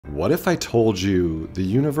What if I told you the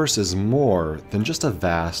universe is more than just a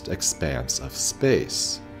vast expanse of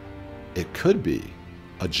space? It could be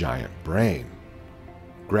a giant brain.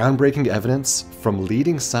 Groundbreaking evidence from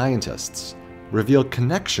leading scientists revealed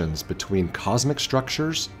connections between cosmic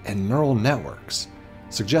structures and neural networks,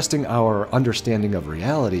 suggesting our understanding of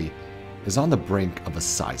reality is on the brink of a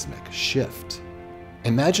seismic shift.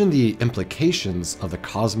 Imagine the implications of the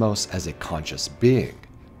cosmos as a conscious being.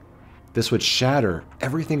 This would shatter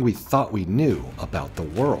everything we thought we knew about the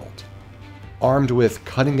world. Armed with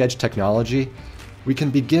cutting-edge technology, we can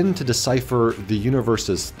begin to decipher the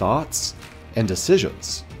universe's thoughts and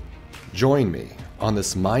decisions. Join me on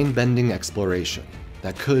this mind-bending exploration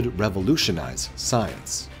that could revolutionize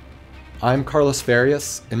science. I'm Carlos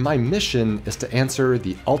Farias, and my mission is to answer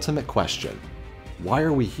the ultimate question: why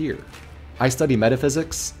are we here? I study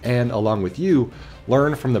metaphysics and, along with you,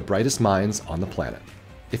 learn from the brightest minds on the planet.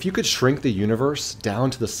 If you could shrink the universe down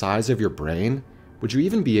to the size of your brain, would you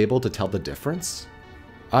even be able to tell the difference?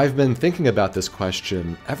 I've been thinking about this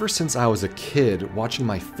question ever since I was a kid watching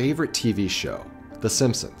my favorite TV show, The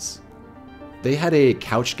Simpsons. They had a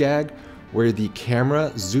couch gag where the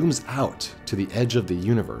camera zooms out to the edge of the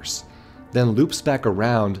universe, then loops back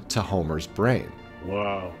around to Homer's brain.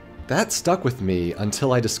 Wow. That stuck with me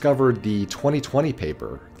until I discovered the 2020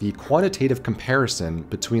 paper, The Quantitative Comparison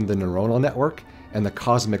Between the Neuronal Network and the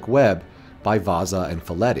Cosmic Web by Vazza and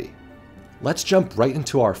Feletti. Let's jump right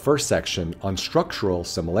into our first section on structural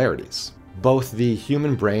similarities. Both the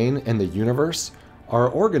human brain and the universe are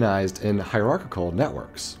organized in hierarchical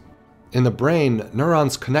networks. In the brain,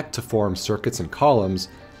 neurons connect to form circuits and columns,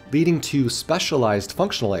 leading to specialized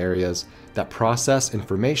functional areas that process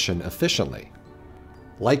information efficiently.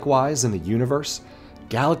 Likewise, in the universe,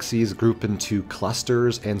 galaxies group into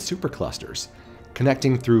clusters and superclusters,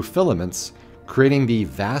 connecting through filaments, creating the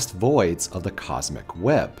vast voids of the cosmic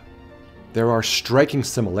web. There are striking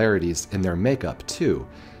similarities in their makeup, too.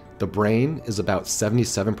 The brain is about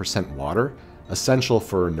 77% water, essential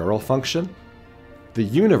for neural function. The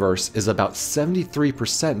universe is about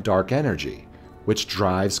 73% dark energy, which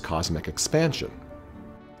drives cosmic expansion.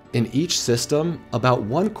 In each system, about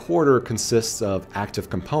 1/4 consists of active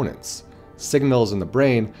components, signals in the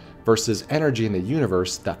brain versus energy in the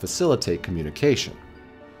universe that facilitate communication.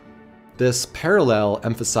 This parallel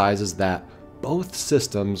emphasizes that both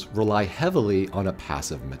systems rely heavily on a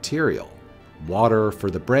passive material, water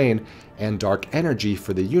for the brain and dark energy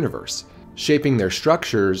for the universe, shaping their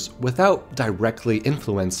structures without directly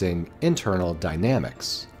influencing internal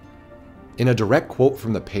dynamics. In a direct quote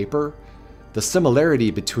from the paper, the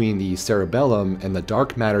similarity between the cerebellum and the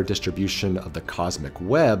dark matter distribution of the cosmic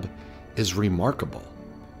web is remarkable.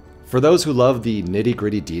 For those who love the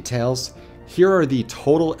nitty-gritty details, here are the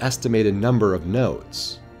total estimated number of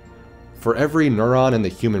nodes. For every neuron in the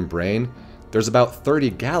human brain, there's about 30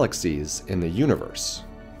 galaxies in the universe.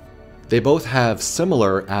 They both have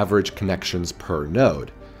similar average connections per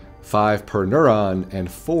node, 5 per neuron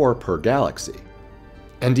and 4 per galaxy.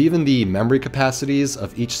 And even the memory capacities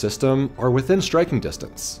of each system are within striking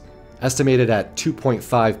distance, estimated at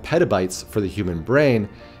 2.5 petabytes for the human brain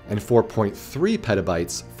and 4.3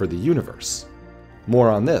 petabytes for the universe. More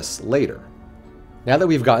on this later. Now that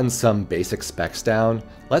we've gotten some basic specs down,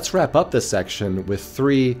 let's wrap up this section with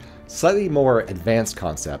 3 slightly more advanced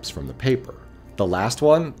concepts from the paper. The last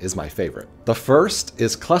one is my favorite. The first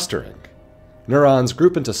is clustering. Neurons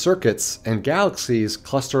group into circuits, and galaxies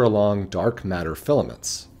cluster along dark matter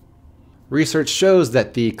filaments. Research shows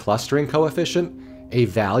that the clustering coefficient, a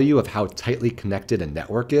value of how tightly connected a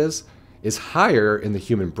network is higher in the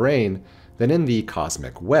human brain than in the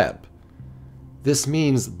cosmic web. This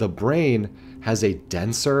means the brain has a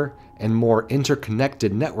denser and more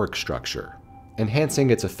interconnected network structure,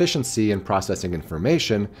 enhancing its efficiency in processing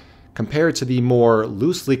information compared to the more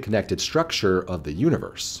loosely connected structure of the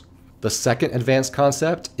universe. The second advanced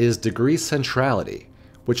concept is degree centrality,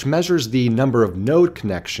 which measures the number of node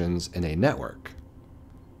connections in a network.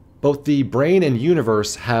 Both the brain and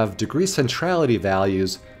universe have degree centrality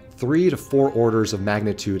values 3 to 4 orders of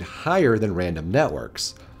magnitude higher than random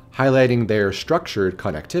networks, highlighting their structured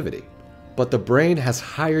connectivity. But the brain has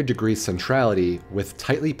higher degree centrality with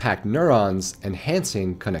tightly packed neurons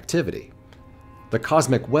enhancing connectivity. The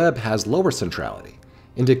cosmic web has lower centrality,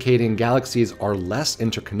 indicating galaxies are less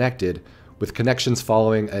interconnected, with connections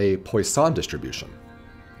following a Poisson distribution.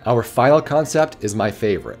 Our final concept is my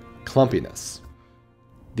favorite: clumpiness.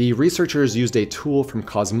 The researchers used a tool from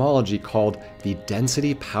cosmology called the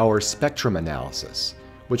density power spectrum analysis,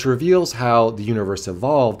 which reveals how the universe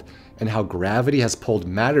evolved and how gravity has pulled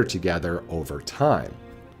matter together over time.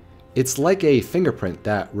 It's like a fingerprint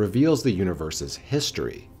that reveals the universe's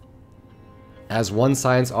history. As one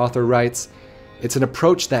science author writes, it's an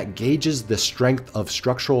approach that gauges the strength of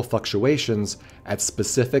structural fluctuations at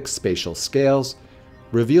specific spatial scales,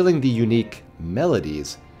 revealing the unique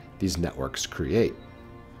melodies these networks create.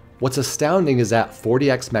 What's astounding is at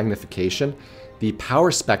 40x magnification, the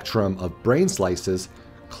power spectrum of brain slices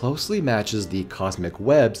closely matches the cosmic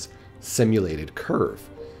web's simulated curve,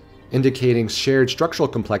 indicating shared structural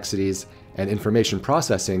complexities and information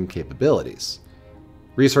processing capabilities.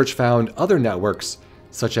 Research found other networks,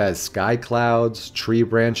 such as sky clouds, tree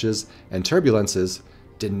branches, and turbulences,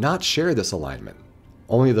 did not share this alignment.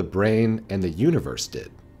 Only the brain and the universe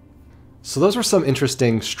did. So those were some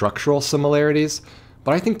interesting structural similarities,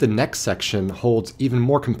 but I think the next section holds even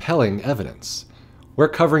more compelling evidence. We're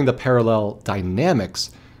covering the parallel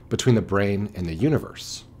dynamics between the brain and the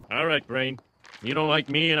universe. All right, brain. You don't like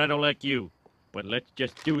me and I don't like you. But let's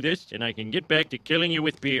just do this and I can get back to killing you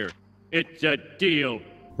with beer. It's a deal.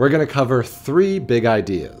 We're going to cover three big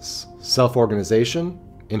ideas: self-organization,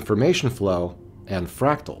 information flow, and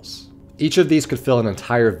fractals. Each of these could fill an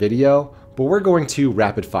entire video, but we're going to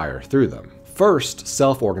rapid fire through them. First,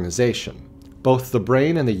 self-organization. Both the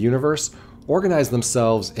brain and the universe organize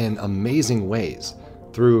themselves in amazing ways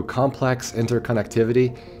through complex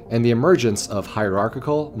interconnectivity and the emergence of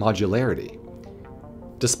hierarchical modularity.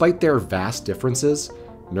 Despite their vast differences,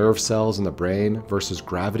 nerve cells in the brain versus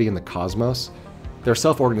gravity in the cosmos, their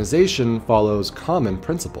self-organization follows common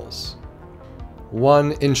principles.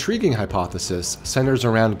 One intriguing hypothesis centers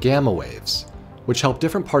around gamma waves, which help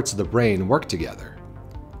different parts of the brain work together.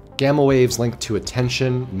 Gamma waves linked to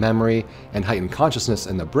attention, memory, and heightened consciousness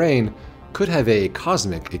in the brain could have a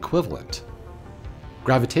cosmic equivalent.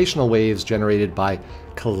 Gravitational waves generated by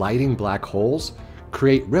colliding black holes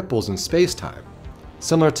create ripples in space-time,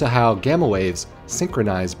 similar to how gamma waves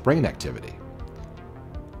synchronize brain activity.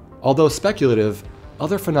 Although speculative,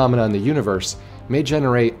 other phenomena in the universe may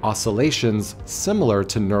generate oscillations similar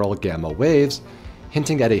to neural gamma waves,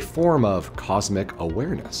 hinting at a form of cosmic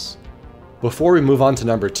awareness. Before we move on to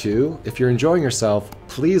number 2, if you're enjoying yourself,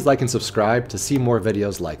 please like and subscribe to see more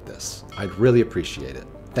videos like this. I'd really appreciate it.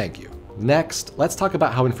 Thank you. Next, let's talk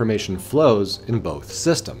about how information flows in both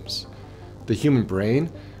systems. The human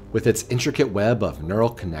brain, with its intricate web of neural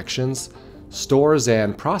connections, stores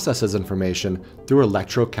and processes information through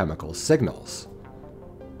electrochemical signals.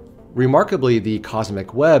 Remarkably, the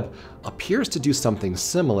cosmic web appears to do something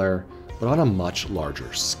similar, but on a much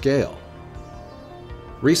larger scale.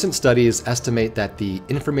 Recent studies estimate that the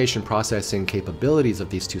information processing capabilities of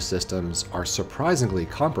these two systems are surprisingly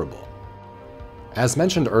comparable. As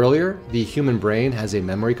mentioned earlier, the human brain has a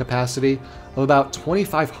memory capacity of about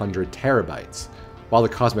 2,500 terabytes, while the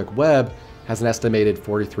cosmic web has an estimated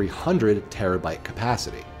 4,300 terabyte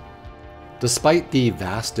capacity. Despite the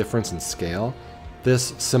vast difference in scale,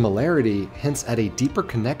 this similarity hints at a deeper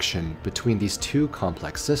connection between these two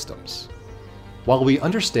complex systems. While we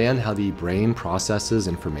understand how the brain processes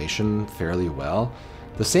information fairly well,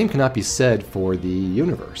 the same cannot be said for the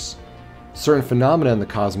universe. Certain phenomena in the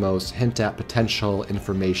cosmos hint at potential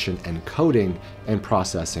information encoding and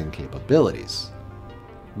processing capabilities.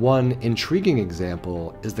 One intriguing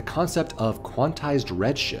example is the concept of quantized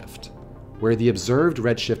redshift, where the observed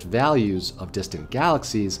redshift values of distant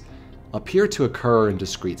galaxies appear to occur in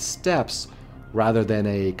discrete steps rather than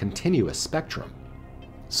a continuous spectrum.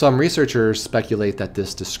 Some researchers speculate that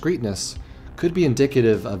this discreteness could be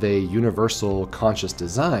indicative of a universal conscious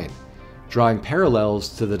design, drawing parallels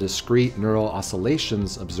to the discrete neural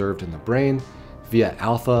oscillations observed in the brain via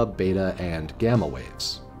alpha, beta, and gamma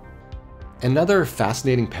waves. Another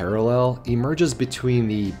fascinating parallel emerges between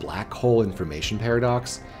the black hole information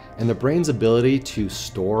paradox and the brain's ability to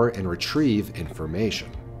store and retrieve information.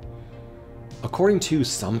 According to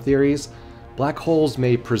some theories, black holes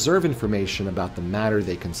may preserve information about the matter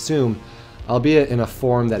they consume, albeit in a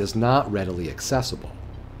form that is not readily accessible.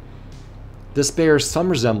 This bears some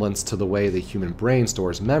resemblance to the way the human brain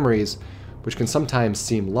stores memories, which can sometimes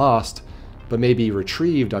seem lost, but may be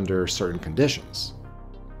retrieved under certain conditions.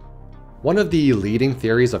 One of the leading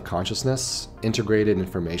theories of consciousness, integrated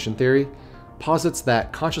information theory, posits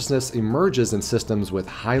that consciousness emerges in systems with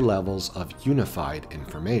high levels of unified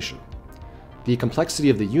information. The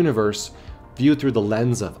complexity of the universe, viewed through the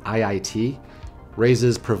lens of IIT,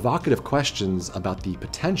 raises provocative questions about the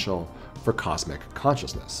potential for cosmic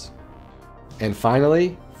consciousness. And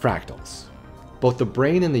finally, fractals. Both the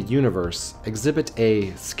brain and the universe exhibit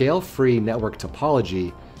a scale-free network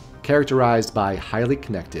topology characterized by highly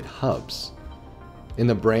connected hubs. In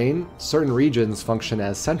the brain, certain regions function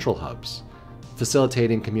as central hubs,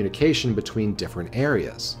 facilitating communication between different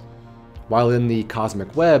areas, while in the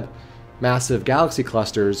cosmic web, Massive galaxy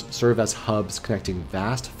clusters serve as hubs connecting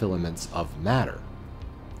vast filaments of matter.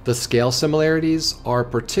 The scale similarities are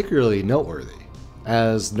particularly noteworthy,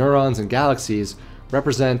 as neurons and galaxies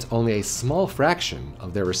represent only a small fraction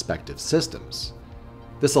of their respective systems.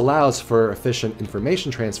 This allows for efficient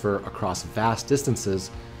information transfer across vast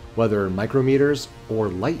distances, whether micrometers or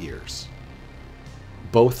light years.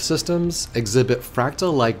 Both systems exhibit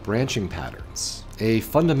fractal-like branching patterns, a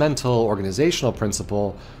fundamental organizational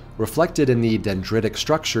principle reflected in the dendritic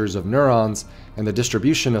structures of neurons and the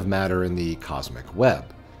distribution of matter in the cosmic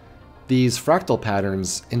web. These fractal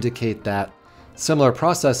patterns indicate that similar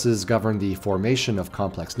processes govern the formation of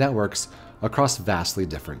complex networks across vastly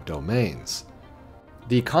different domains.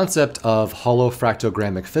 The concept of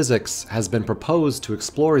holofractogramic physics has been proposed to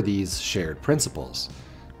explore these shared principles,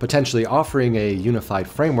 potentially offering a unified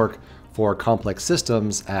framework for complex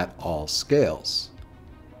systems at all scales.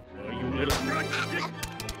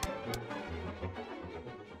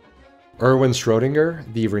 Erwin Schrodinger,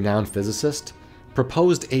 the renowned physicist,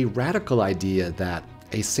 proposed a radical idea that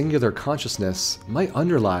a singular consciousness might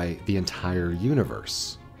underlie the entire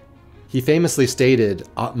universe. He famously stated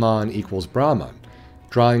Atman equals Brahman,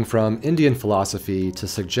 drawing from Indian philosophy to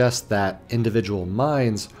suggest that individual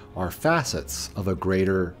minds are facets of a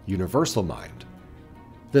greater universal mind.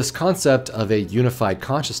 This concept of a unified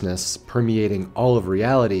consciousness permeating all of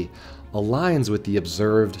reality aligns with the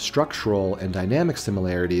observed structural and dynamic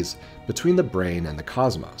similarities between the brain and the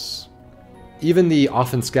cosmos. Even the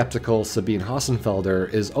often skeptical Sabine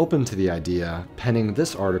Hossenfelder is open to the idea, penning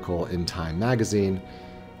this article in Time magazine,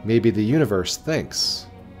 "Maybe the universe thinks.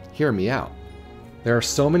 Hear me out." There are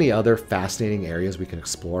so many other fascinating areas we can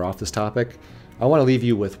explore off this topic. I want to leave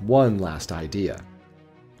you with one last idea.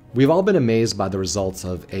 We've all been amazed by the results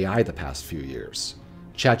of AI the past few years.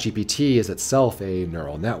 ChatGPT is itself a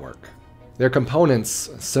neural network. Their components,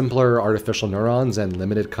 simpler artificial neurons and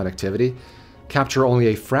limited connectivity, capture only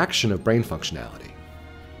a fraction of brain functionality.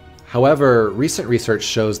 However, recent research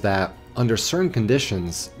shows that under certain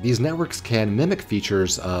conditions, these networks can mimic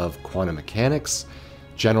features of quantum mechanics,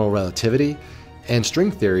 general relativity, and string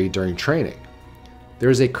theory during training. There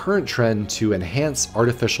is a current trend to enhance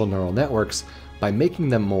artificial neural networks by making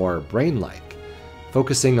them more brain-like,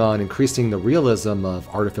 focusing on increasing the realism of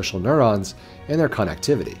artificial neurons and their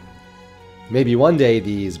connectivity. Maybe one day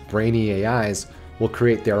these brainy AIs will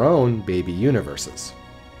create their own baby universes.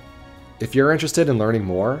 If you're interested in learning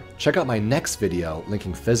more, check out my next video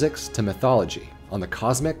linking physics to mythology on the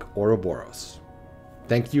cosmic Ouroboros.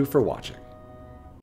 Thank you for watching.